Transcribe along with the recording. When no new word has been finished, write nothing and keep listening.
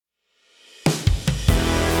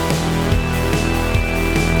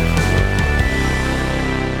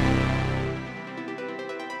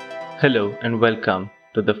Hello and welcome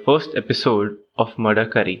to the first episode of Murder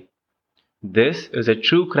Curry. This is a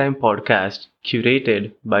true crime podcast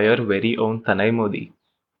curated by your very own Tanay Modi.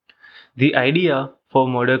 The idea for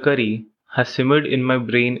Murder Curry has simmered in my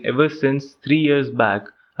brain ever since 3 years back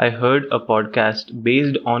I heard a podcast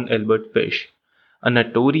based on Albert Fish, a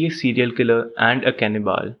notorious serial killer and a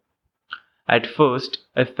cannibal. At first,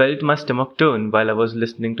 I felt my stomach turn while I was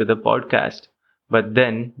listening to the podcast, but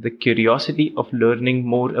then the curiosity of learning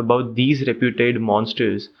more about these reputed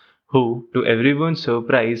monsters, who, to everyone's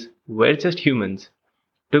surprise, were just humans,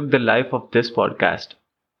 took the life of this podcast.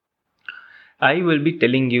 I will be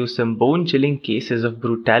telling you some bone chilling cases of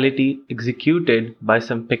brutality executed by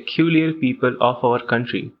some peculiar people of our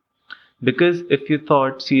country. Because if you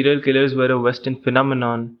thought serial killers were a Western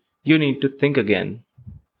phenomenon, you need to think again.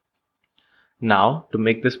 Now, to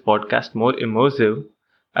make this podcast more immersive,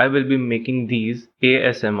 I will be making these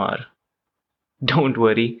ASMR. Don't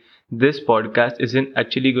worry, this podcast isn't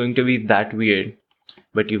actually going to be that weird,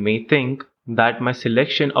 but you may think that my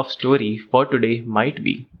selection of story for today might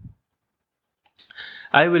be.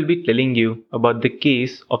 I will be telling you about the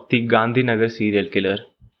case of the Gandhinagar serial killer.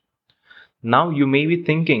 Now you may be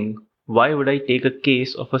thinking, why would I take a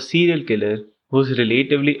case of a serial killer who's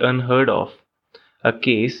relatively unheard of? A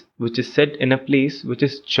case which is set in a place which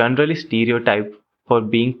is generally stereotyped for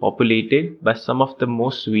being populated by some of the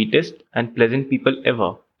most sweetest and pleasant people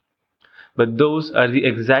ever. But those are the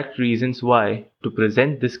exact reasons why to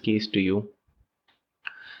present this case to you.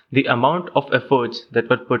 The amount of efforts that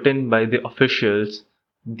were put in by the officials,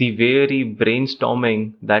 the weary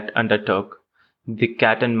brainstorming that undertook, the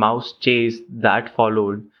cat and mouse chase that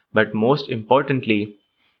followed, but most importantly,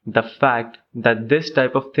 the fact that this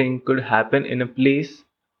type of thing could happen in a place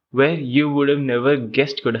where you would have never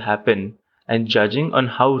guessed could happen, and judging on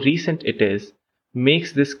how recent it is,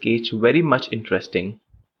 makes this case very much interesting.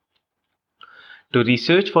 To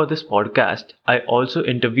research for this podcast, I also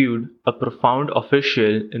interviewed a profound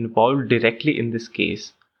official involved directly in this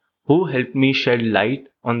case, who helped me shed light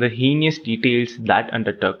on the heinous details that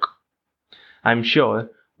undertook. I'm sure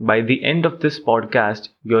by the end of this podcast,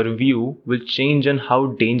 your view will change on how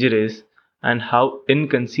dangerous and how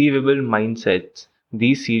inconceivable mindsets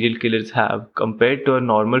these serial killers have compared to a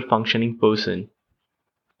normal functioning person.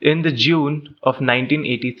 In the June of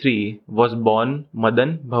 1983 was born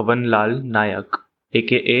Madan Bhavan Lal Nayak,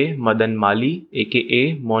 aka Madan Mali,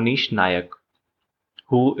 aka Monish Nayak,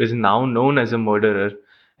 who is now known as a murderer,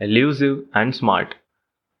 elusive and smart,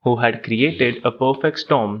 who had created a perfect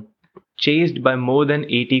storm, chased by more than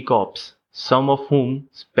 80 cops, some of whom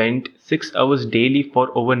spent 6 hours daily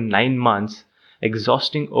for over 9 months,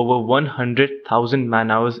 exhausting over 100,000 man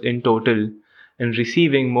hours in total, and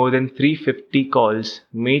receiving more than 350 calls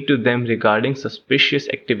made to them regarding suspicious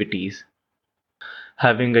activities.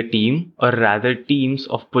 Having a team, or rather teams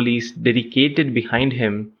of police dedicated behind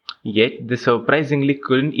him, yet they surprisingly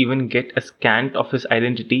couldn't even get a scant of his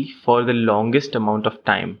identity for the longest amount of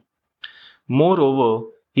time. Moreover,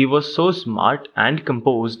 he was so smart and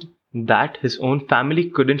composed that his own family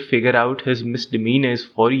couldn't figure out his misdemeanors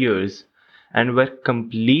for years and were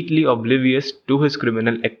completely oblivious to his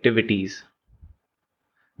criminal activities.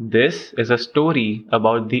 This is a story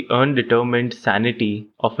about the undetermined sanity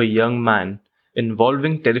of a young man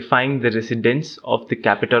involving terrifying the residents of the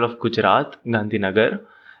capital of Gujarat, Gandhinagar,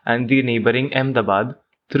 and the neighboring Ahmedabad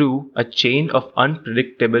through a chain of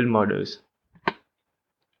unpredictable murders.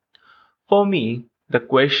 For me, the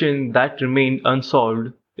question that remained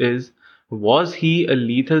unsolved is, was he a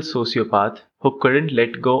lethal sociopath who couldn't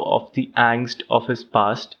let go of the angst of his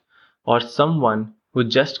past, or someone who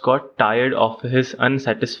just got tired of his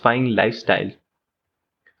unsatisfying lifestyle?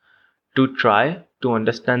 To try to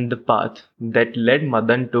understand the path that led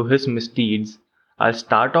Madan to his misdeeds, I'll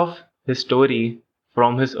start off his story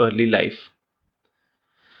from his early life.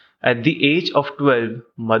 At the age of 12,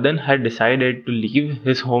 Madan had decided to leave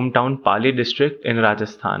his hometown Pali district in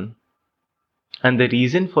Rajasthan. And the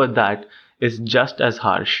reason for that is just as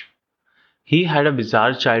harsh. He had a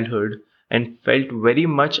bizarre childhood and felt very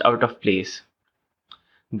much out of place.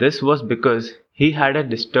 This was because he had a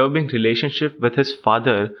disturbing relationship with his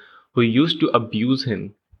father who used to abuse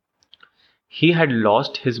him. He had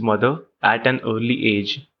lost his mother at an early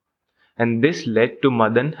age, and this led to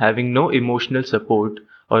Madan having no emotional support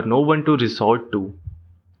or no one to resort to.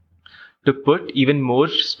 To put even more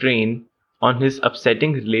strain on his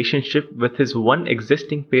upsetting relationship with his one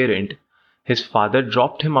existing parent, his father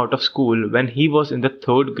dropped him out of school when he was in the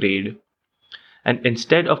third grade, and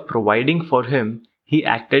instead of providing for him, he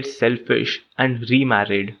acted selfish and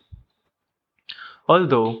remarried.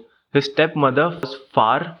 Although His stepmother was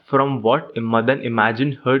far from what Madan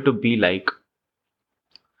imagined her to be like.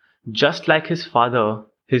 Just like his father,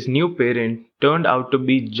 his new parent turned out to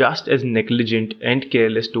be just as negligent and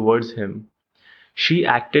careless towards him. She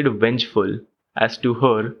acted vengeful, as to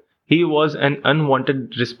her, he was an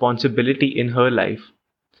unwanted responsibility in her life,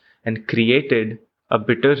 and created a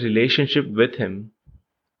bitter relationship with him.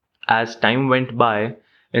 As time went by,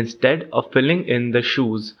 instead of filling in the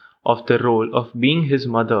shoes of the role of being his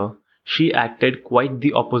mother, she acted quite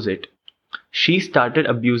the opposite. She started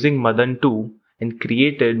abusing Madan too and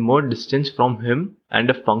created more distance from him and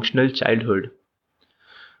a functional childhood.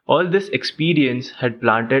 All this experience had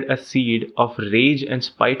planted a seed of rage and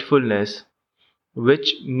spitefulness,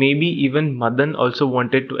 which maybe even Madan also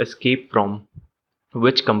wanted to escape from,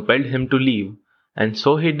 which compelled him to leave, and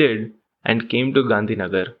so he did and came to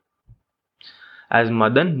Gandhinagar. As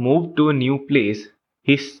Madan moved to a new place,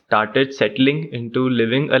 he started settling into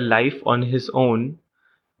living a life on his own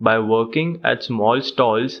by working at small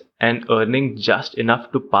stalls and earning just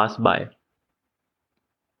enough to pass by.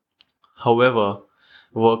 However,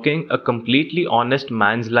 working a completely honest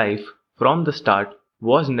man's life from the start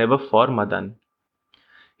was never for Madan.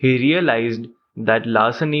 He realized that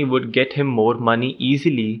larceny would get him more money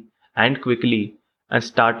easily and quickly and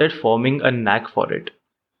started forming a knack for it.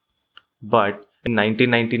 But in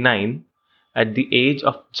 1999, at the age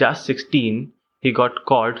of just 16, he got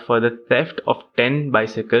caught for the theft of 10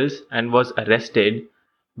 bicycles and was arrested,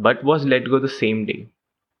 but was let go the same day.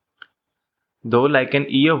 Though like an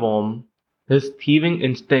earworm, his thieving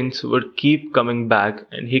instincts would keep coming back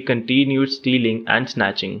and he continued stealing and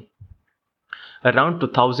snatching. Around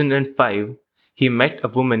 2005, he met a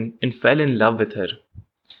woman and fell in love with her.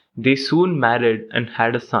 They soon married and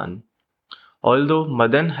had a son. Although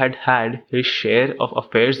Madan had had his share of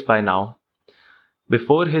affairs by now,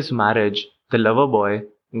 before his marriage, the lover boy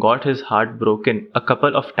got his heart broken a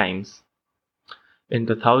couple of times. In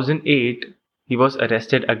 2008, he was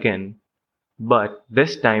arrested again, but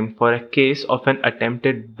this time for a case of an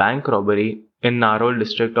attempted bank robbery in Narol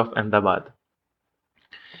district of Ahmedabad.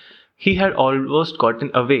 He had almost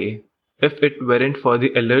gotten away if it weren't for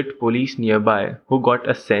the alert police nearby who got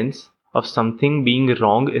a sense of something being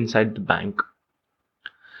wrong inside the bank.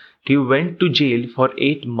 He went to jail for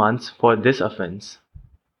 8 months for this offense.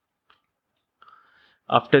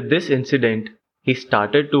 After this incident, he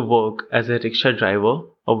started to work as a rickshaw driver,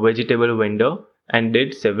 a vegetable vendor, and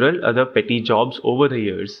did several other petty jobs over the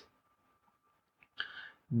years.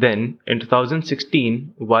 Then, in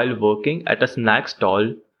 2016, while working at a snack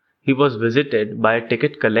stall, he was visited by a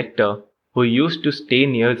ticket collector who used to stay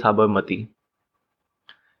near Sabarmati.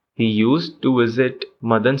 He used to visit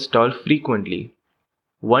Madan's stall frequently.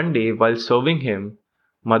 One day, while serving him,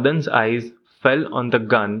 Madan's eyes fell on the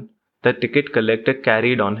gun the ticket collector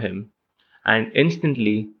carried on him, and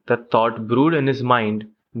instantly the thought brewed in his mind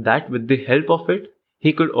that with the help of it,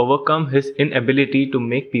 he could overcome his inability to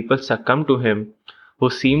make people succumb to him who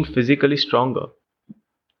seemed physically stronger,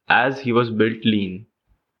 as he was built lean.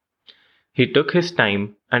 He took his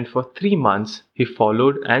time, and for 3 months he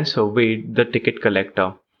followed and surveyed the ticket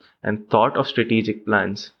collector and thought of strategic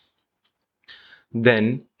plans.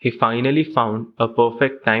 Then he finally found a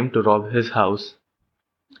perfect time to rob his house.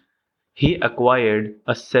 He acquired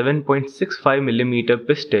a 7.65mm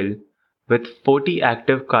pistol with 40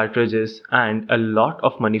 active cartridges and a lot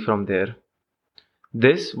of money from there.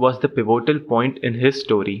 This was the pivotal point in his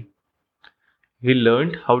story. He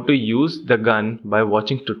learned how to use the gun by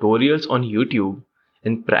watching tutorials on YouTube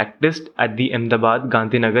and practiced at the Ahmedabad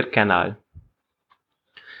Gandhinagar Canal.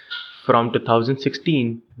 From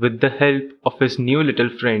 2016, with the help of his new little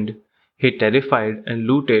friend, he terrified and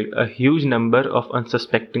looted a huge number of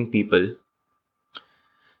unsuspecting people.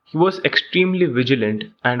 He was extremely vigilant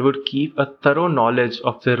and would keep a thorough knowledge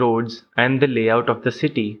of the roads and the layout of the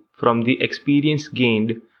city from the experience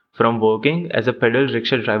gained from working as a pedal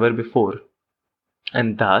rickshaw driver before,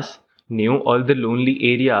 and thus knew all the lonely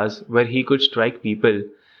areas where he could strike people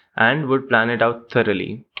and would plan it out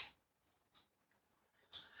thoroughly.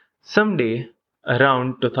 Someday,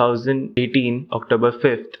 around 2018 October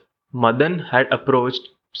 5th, Madan had approached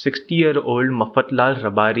 60-year-old Mafatlal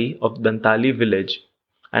Rabari of Dantali village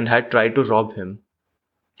and had tried to rob him.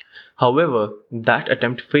 However, that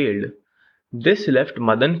attempt failed. This left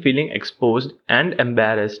Madan feeling exposed and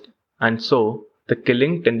embarrassed, and so the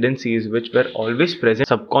killing tendencies which were always present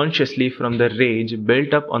subconsciously from the rage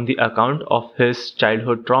built up on the account of his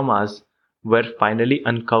childhood traumas were finally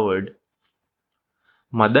uncovered.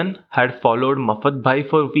 Madan had followed Mafat Bhai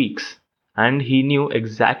for weeks, and he knew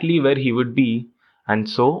exactly where he would be, and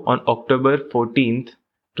so on October 14th,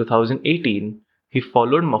 2018, he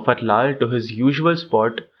followed Mafatlal to his usual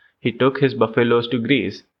spot he took his buffaloes to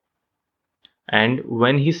graze. And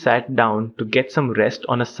when he sat down to get some rest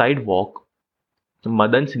on a sidewalk,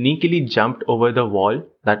 Madan sneakily jumped over the wall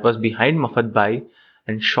that was behind Mafatbai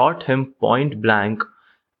and shot him point blank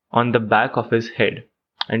on the back of his head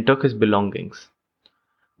and took his belongings.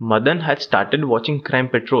 Madan had started watching Crime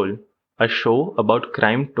Patrol, a show about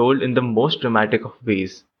crime told in the most dramatic of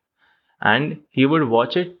ways, and he would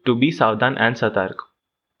watch it to be Savdhan and Satark,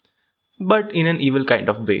 but in an evil kind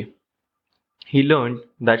of way. He learned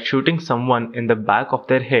that shooting someone in the back of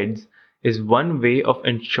their heads is one way of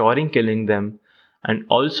ensuring killing them, and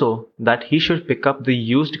also that he should pick up the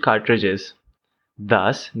used cartridges,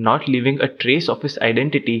 thus not leaving a trace of his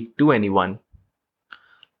identity to anyone.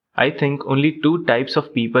 I think only two types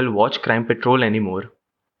of people watch Crime Patrol anymore: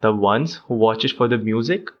 the ones who watch it for the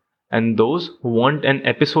music and those who want an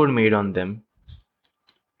episode made on them.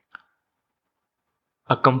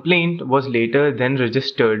 A complaint was later then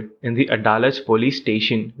registered in the Adalaj police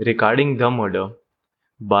station regarding the murder,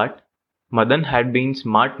 but Madan had been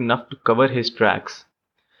smart enough to cover his tracks.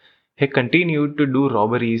 He continued to do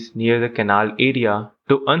robberies near the canal area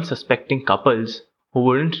to unsuspecting couples who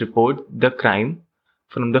wouldn't report the crime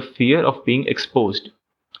from the fear of being exposed.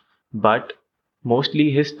 But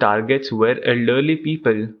mostly his targets were elderly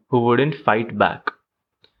people who wouldn't fight back.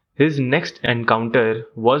 His next encounter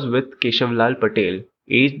was with Keshavlal Patel,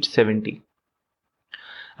 aged 70.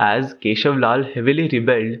 As Keshavlal heavily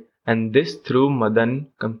rebelled, and this threw Madan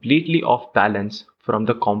completely off balance from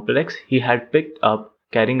the complex he had picked up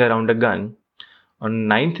carrying around a gun. On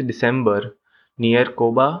 9th December, near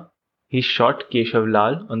Koba, he shot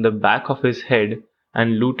Keshavlal on the back of his head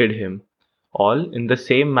and looted him, all in the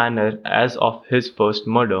same manner as of his first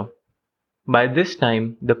murder. By this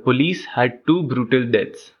time, the police had two brutal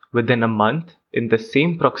deaths within a month in the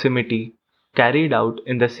same proximity, carried out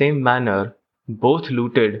in the same manner, both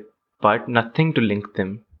looted, but nothing to link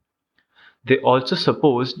them. They also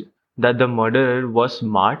supposed that the murderer was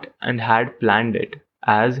smart and had planned it,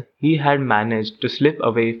 as he had managed to slip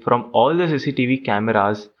away from all the CCTV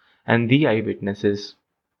cameras and the eyewitnesses.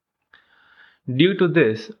 Due to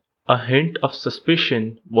this, a hint of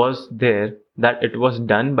suspicion was there that it was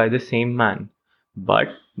done by the same man, but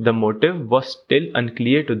the motive was still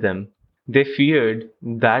unclear to them. They feared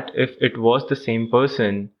that if it was the same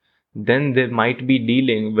person, then they might be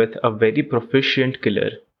dealing with a very proficient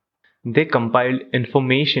killer. They compiled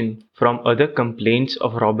information from other complaints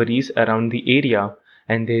of robberies around the area,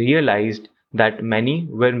 and they realized that many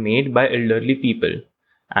were made by elderly people,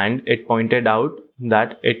 and it pointed out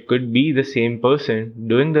that it could be the same person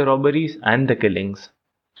doing the robberies and the killings.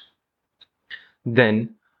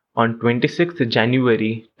 Then, on 26th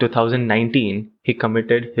January 2019, he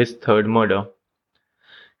committed his third murder.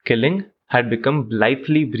 Killing had become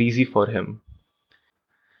blithely breezy for him.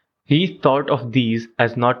 He thought of these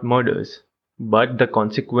as not murders, but the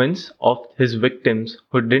consequence of his victims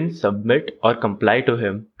who didn't submit or comply to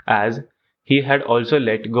him, as he had also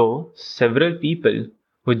let go several people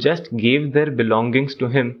who just gave their belongings to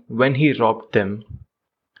him when he robbed them.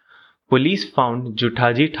 Police found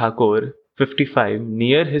Juthaji Thakur, 55,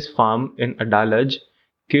 near his farm in Adalaj,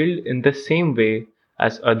 killed in the same way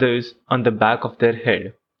as others on the back of their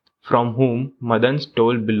head, from whom Madan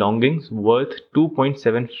stole belongings worth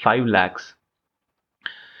 2.75 lakhs.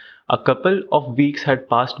 A couple of weeks had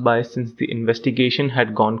passed by since the investigation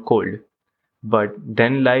had gone cold, but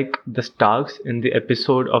then, like the Starks in the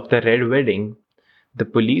episode of the Red Wedding, the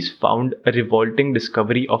police found a revolting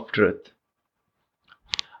discovery of truth.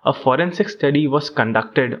 A forensic study was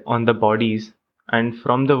conducted on the bodies, and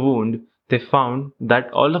from the wound, they found that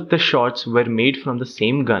all of the shots were made from the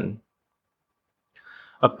same gun.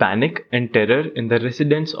 A panic and terror in the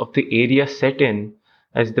residents of the area set in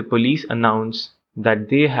as the police announced that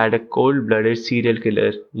they had a cold-blooded serial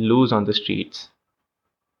killer loose on the streets.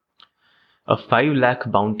 A 5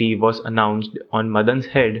 lakh bounty was announced on Madan's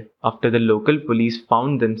head after the local police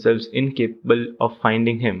found themselves incapable of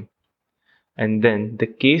finding him. And then the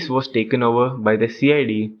case was taken over by the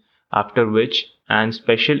CID, after which an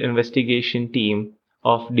special investigation team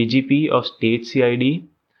of DGP of State CID,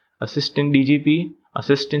 Assistant DGP,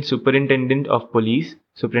 Assistant Superintendent of Police,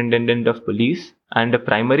 Superintendent of Police, and a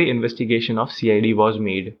primary investigation of CID was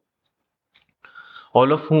made,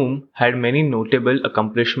 all of whom had many notable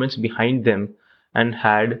accomplishments behind them and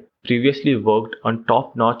had previously worked on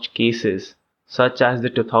top-notch cases such as the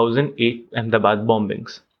 2008 Ahmedabad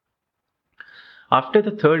bombings. After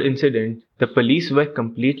the third incident, the police were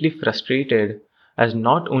completely frustrated, as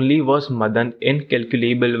not only was Madan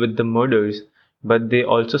incalculable with the murders, but they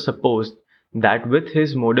also supposed that with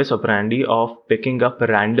his modus operandi of picking up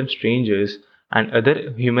random strangers and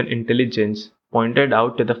other human intelligence pointed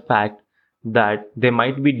out to the fact that they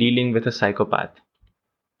might be dealing with a psychopath.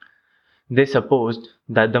 They supposed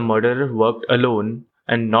that the murderer worked alone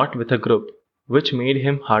and not with a group, which made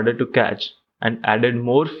him harder to catch and added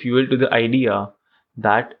more fuel to the idea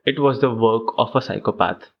that it was the work of a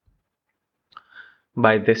psychopath.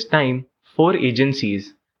 By this time, four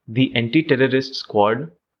agencies, the Anti-Terrorist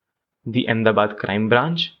Squad, the Ahmedabad Crime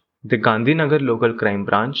Branch, the Gandhinagar Local Crime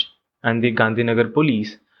Branch, and the Gandhinagar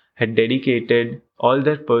Police had dedicated all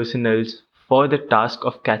their personnel for the task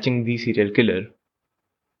of catching the serial killer.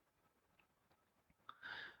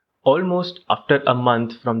 Almost after a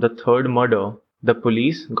month from the third murder, the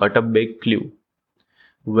police got a big clue.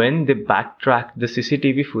 When they backtracked the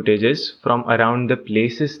CCTV footages from around the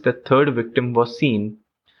places the third victim was seen,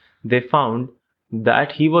 they found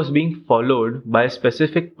that he was being followed by a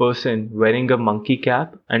specific person wearing a monkey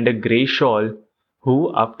cap and a grey shawl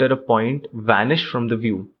who, after a point, vanished from the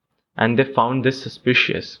view, and they found this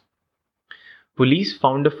suspicious. Police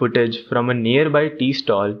found a footage from a nearby tea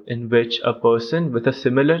stall in which a person with a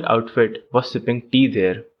similar outfit was sipping tea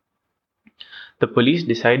there. The police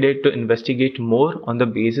decided to investigate more on the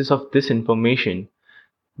basis of this information.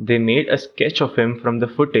 They made a sketch of him from the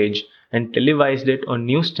footage and televised it on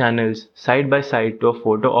news channels side by side to a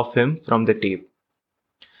photo of him from the tape.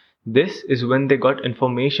 This is when they got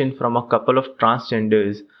information from a couple of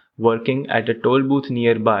transgenders working at a toll booth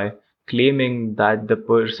nearby, claiming that the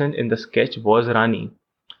person in the sketch was Rani,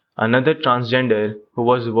 another transgender who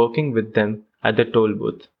was working with them at the toll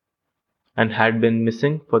booth and had been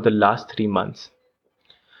missing for the last 3 months.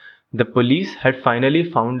 The police had finally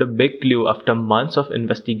found a big clue after months of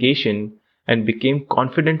investigation and became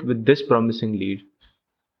confident with this promising lead.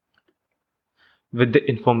 With the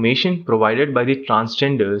information provided by the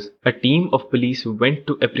transgenders, a team of police went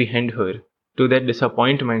to apprehend her. To their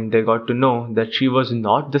disappointment, they got to know that she was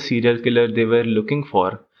not the serial killer they were looking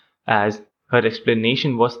for, as her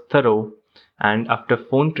explanation was thorough, and after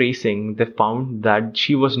phone tracing, they found that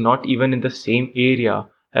she was not even in the same area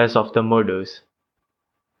as of the murders.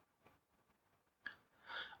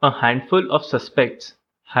 A handful of suspects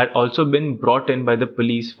had also been brought in by the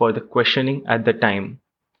police for the questioning at the time,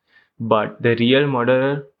 but the real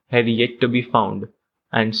murderer had yet to be found,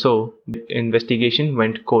 and so the investigation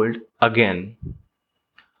went cold again.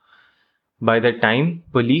 By the time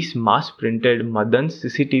police mass printed Madan's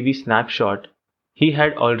CCTV snapshot, he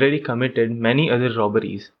had already committed many other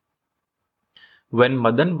robberies. When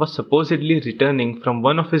Madan was supposedly returning from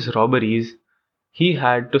one of his robberies, he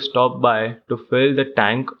had to stop by to fill the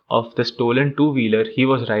tank of the stolen two-wheeler he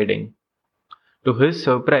was riding. To his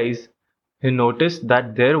surprise, he noticed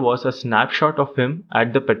that there was a snapshot of him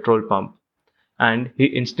at the petrol pump, and he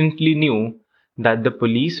instantly knew that the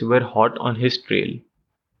police were hot on his trail.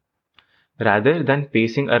 Rather than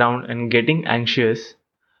pacing around and getting anxious,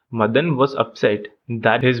 Madan was upset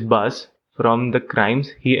that his buzz from the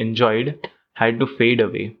crimes he enjoyed had to fade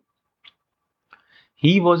away.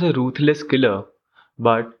 He was a ruthless killer,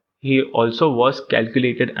 but he also was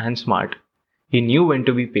calculated and smart. He knew when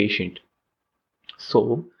to be patient.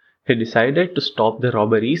 So, he decided to stop the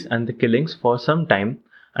robberies and the killings for some time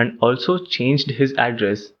and also changed his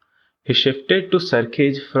address. He shifted to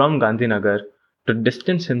Sarkhej from Gandhinagar to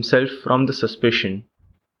distance himself from the suspicion.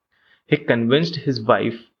 He convinced his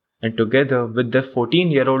wife, and together with their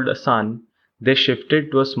 14-year-old son, they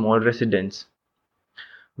shifted to a small residence.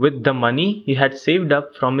 With the money he had saved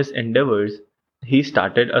up from his endeavors, he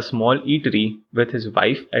started a small eatery with his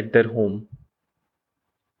wife at their home.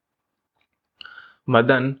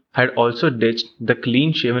 Madan had also ditched the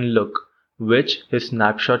clean-shaven look, which his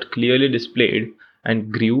snapshot clearly displayed,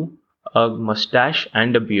 and grew a mustache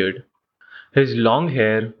and a beard. His long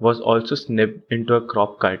hair was also snipped into a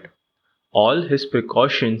crop cut. All his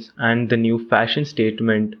precautions and the new fashion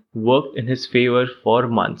statement worked in his favor for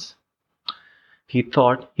months. He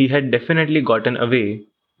thought he had definitely gotten away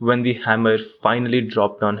when the hammer finally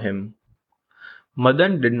dropped on him.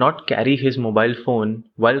 Madan did not carry his mobile phone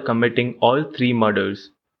while committing all three murders.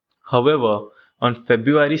 However, on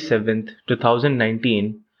February 7th,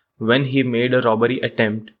 2019, when he made a robbery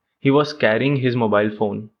attempt, he was carrying his mobile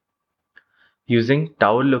phone. Using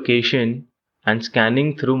tower location and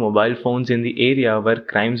scanning through mobile phones in the area where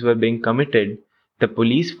crimes were being committed, the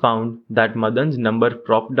police found that Madan's number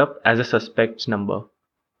propped up as a suspect's number.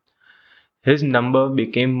 His number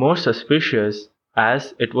became more suspicious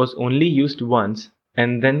as it was only used once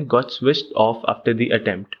and then got switched off after the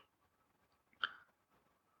attempt.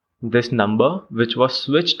 This number, which was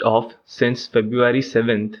switched off since February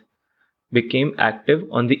 7th, became active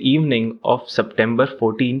on the evening of September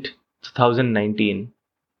 14th, 2019.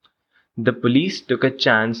 The police took a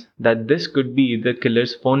chance that this could be the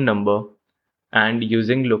killer's phone number, and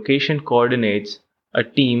using location coordinates, a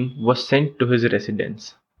team was sent to his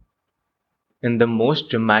residence. In the most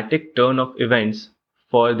dramatic turn of events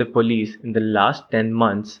for the police in the last 10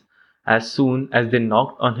 months, as soon as they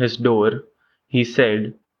knocked on his door, he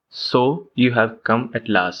said, "So you have come at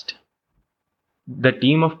last." The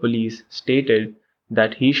team of police stated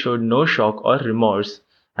that he showed no shock or remorse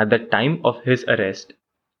at the time of his arrest.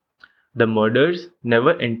 The murders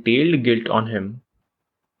never entailed guilt on him.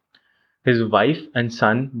 His wife and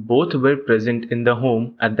son both were present in the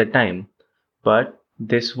home at the time, but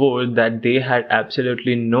they swore that they had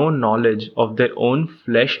absolutely no knowledge of their own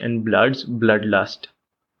flesh and blood's bloodlust.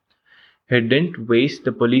 He didn't waste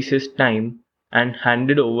the police's time and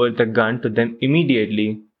handed over the gun to them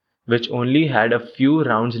immediately, which only had a few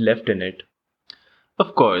rounds left in it.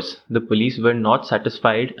 Of course, the police were not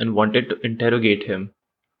satisfied and wanted to interrogate him.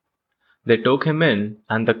 They took him in,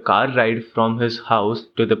 and the car ride from his house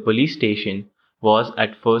to the police station was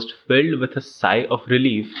at first filled with a sigh of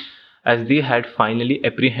relief as they had finally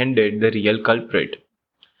apprehended the real culprit.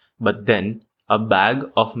 But then a bag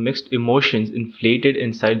of mixed emotions inflated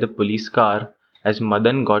inside the police car as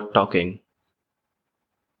Madan got talking.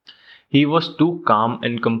 He was too calm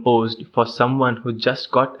and composed for someone who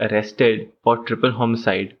just got arrested for triple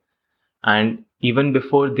homicide, and even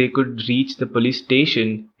before they could reach the police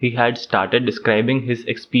station, he had started describing his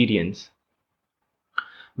experience.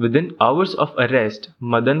 Within hours of arrest,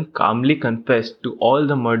 Madan calmly confessed to all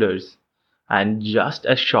the murders, and just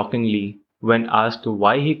as shockingly, when asked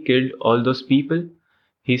why he killed all those people,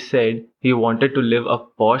 he said he wanted to live a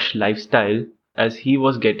posh lifestyle as he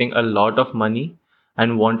was getting a lot of money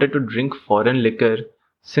and wanted to drink foreign liquor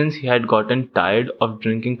since he had gotten tired of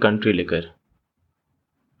drinking country liquor.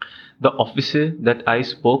 The officer that I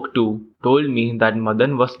spoke to told me that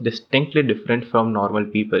Madan was distinctly different from normal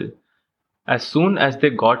people. As soon as they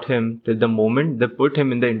got him till the moment they put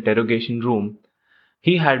him in the interrogation room,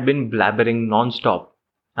 he had been blabbering non-stop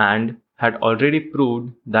and had already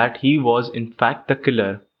proved that he was in fact the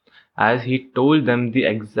killer, as he told them the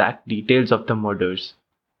exact details of the murders.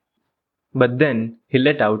 But then he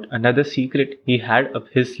let out another secret he had up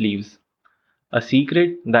his sleeves, a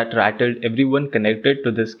secret that rattled everyone connected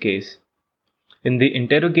to this case. In the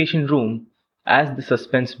interrogation room, as the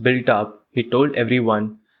suspense built up, he told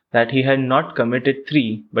everyone that he had not committed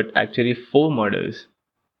three but actually four murders.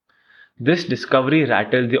 This discovery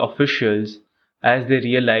rattled the officials as they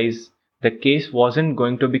realized the case wasn't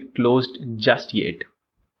going to be closed just yet.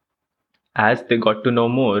 As they got to know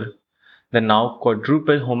more, the now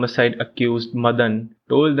quadruple homicide accused Madan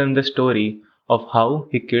told them the story of how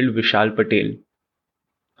he killed Vishal Patel,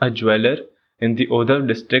 a jeweler in the Odhav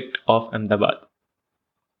district of Ahmedabad.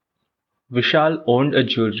 Vishal owned a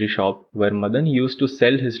jewelry shop where Madan used to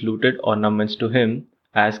sell his looted ornaments to him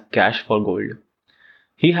as cash for gold.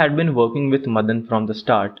 He had been working with Madan from the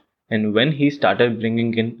start, and when he started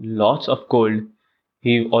bringing in lots of gold,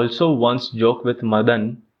 he also once joked with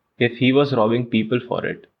Madan if he was robbing people for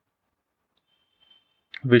it.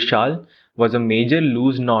 Vishal was a major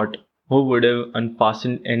loose knot who would have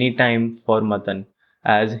unfastened any time for Madan,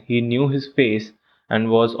 as he knew his face and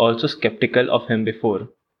was also skeptical of him before.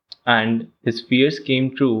 And his fears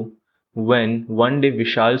came true when one day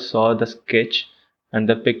Vishal saw the sketch and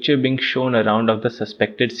the picture being shown around of the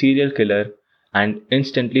suspected serial killer and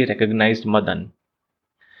instantly recognized Madan.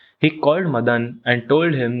 He called Madan and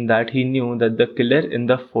told him that he knew that the killer in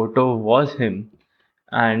the photo was him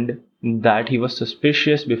and that he was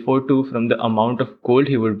suspicious before too from the amount of gold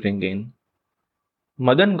he would bring in.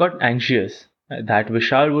 Madan got anxious that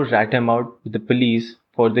Vishal would rat him out with the police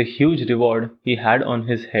for the huge reward he had on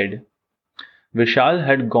his head. Vishal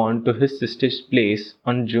had gone to his sister's place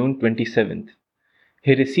on June 27th.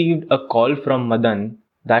 He received a call from Madan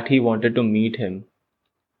that he wanted to meet him.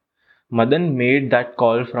 Madan made that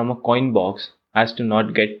call from a coin box as to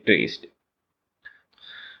not get traced.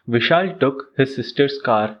 Vishal took his sister's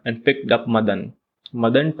car and picked up Madan.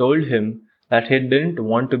 Madan told him that he didn't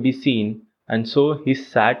want to be seen, and so he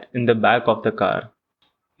sat in the back of the car.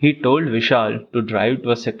 He told Vishal to drive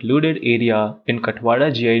to a secluded area in Katwada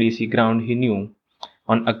GIDC ground he knew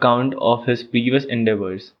on account of his previous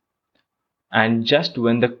endeavors. And just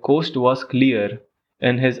when the coast was clear,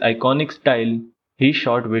 in his iconic style, he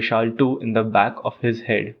shot Vishal too in the back of his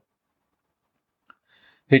head.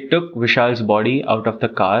 He took Vishal's body out of the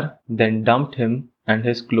car, then dumped him and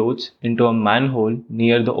his clothes into a manhole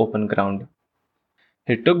near the open ground.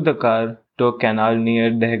 He took the car to a canal near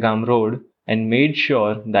Dehgam Road and made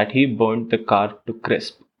sure that he burnt the car to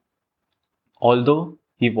crisp. Although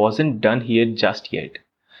he wasn't done here just yet.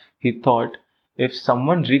 He thought if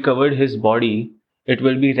someone recovered his body, it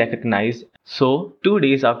will be recognized. So, 2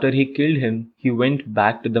 days after he killed him, he went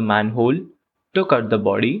back to the manhole, took out the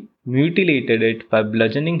body, mutilated it by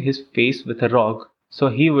bludgeoning his face with a rock so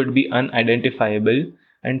he would be unidentifiable,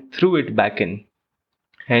 and threw it back in,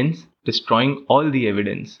 hence destroying all the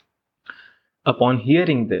evidence. Upon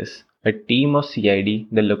hearing this, a team of CID,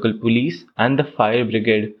 the local police, and the fire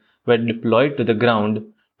brigade were deployed to the ground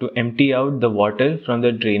to empty out the water from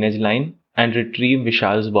the drainage line and retrieve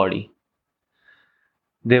Vishal's body.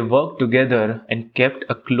 They worked together and kept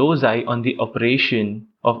a close eye on the operation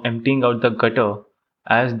of emptying out the gutter,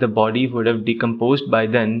 as the body would have decomposed by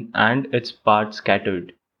then and its parts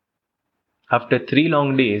scattered. After 3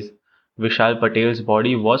 long days, Vishal Patel's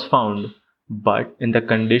body was found, but in the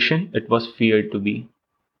condition it was feared to be.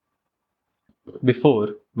 Before,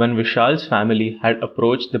 when Vishal's family had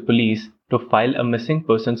approached the police to file a missing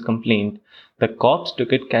persons complaint, the cops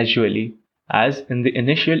took it casually, as in the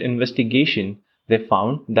initial investigation they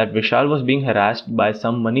found that Vishal was being harassed by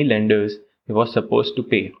some money lenders he was supposed to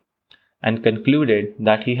pay, and concluded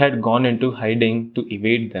that he had gone into hiding to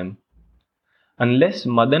evade them. Unless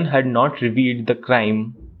Madan had not revealed the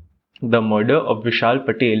crime, the murder of Vishal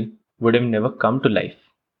Patel would have never come to life.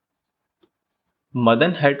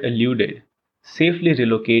 Madan had eluded, safely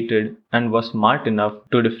relocated, and was smart enough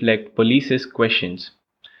to deflect police's questions.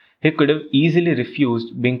 He could have easily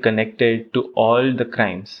refused being connected to all the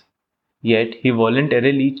crimes. Yet he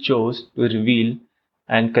voluntarily chose to reveal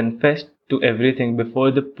and confessed to everything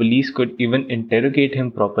before the police could even interrogate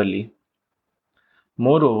him properly.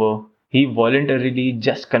 Moreover, he voluntarily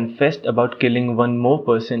just confessed about killing one more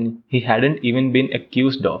person he hadn't even been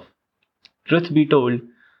accused of. Truth be told,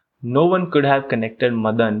 no one could have connected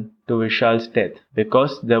Madan to Vishal's death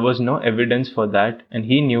because there was no evidence for that and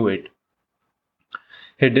he knew it.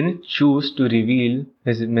 He didn't choose to reveal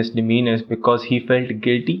his misdemeanors because he felt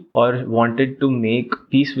guilty or wanted to make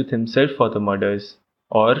peace with himself for the murders,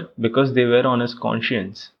 or because they were on his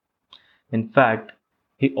conscience. In fact,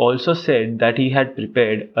 he also said that he had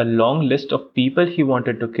prepared a long list of people he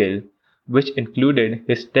wanted to kill, which included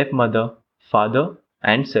his stepmother, father,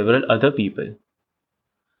 and several other people.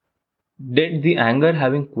 Did the anger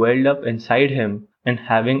having quelled up inside him and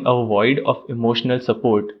having a void of emotional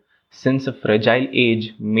support since a fragile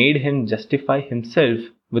age made him justify himself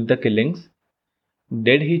with the killings?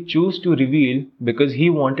 Did he choose to reveal because he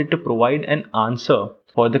wanted to provide an answer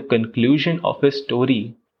for the conclusion of his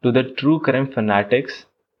story to the true crime fanatics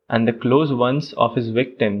and the close ones of his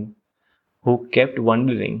victim who kept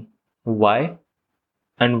wondering why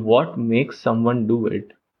and what makes someone do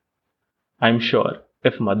it? I'm sure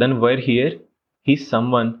if Madan were here, he's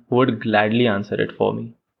someone who would gladly answer it for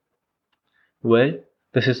me. Well,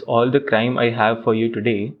 this is all the crime I have for you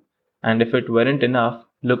today, and if it weren't enough,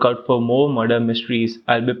 look out for more murder mysteries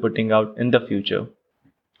I'll be putting out in the future.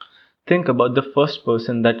 Think about the first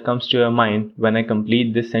person that comes to your mind when I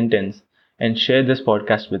complete this sentence and share this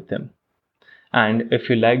podcast with them. And if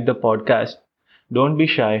you like the podcast, don't be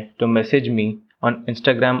shy to message me on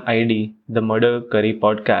Instagram ID The Murder Curry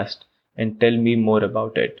Podcast and tell me more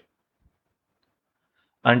about it.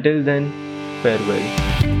 Until then, farewell.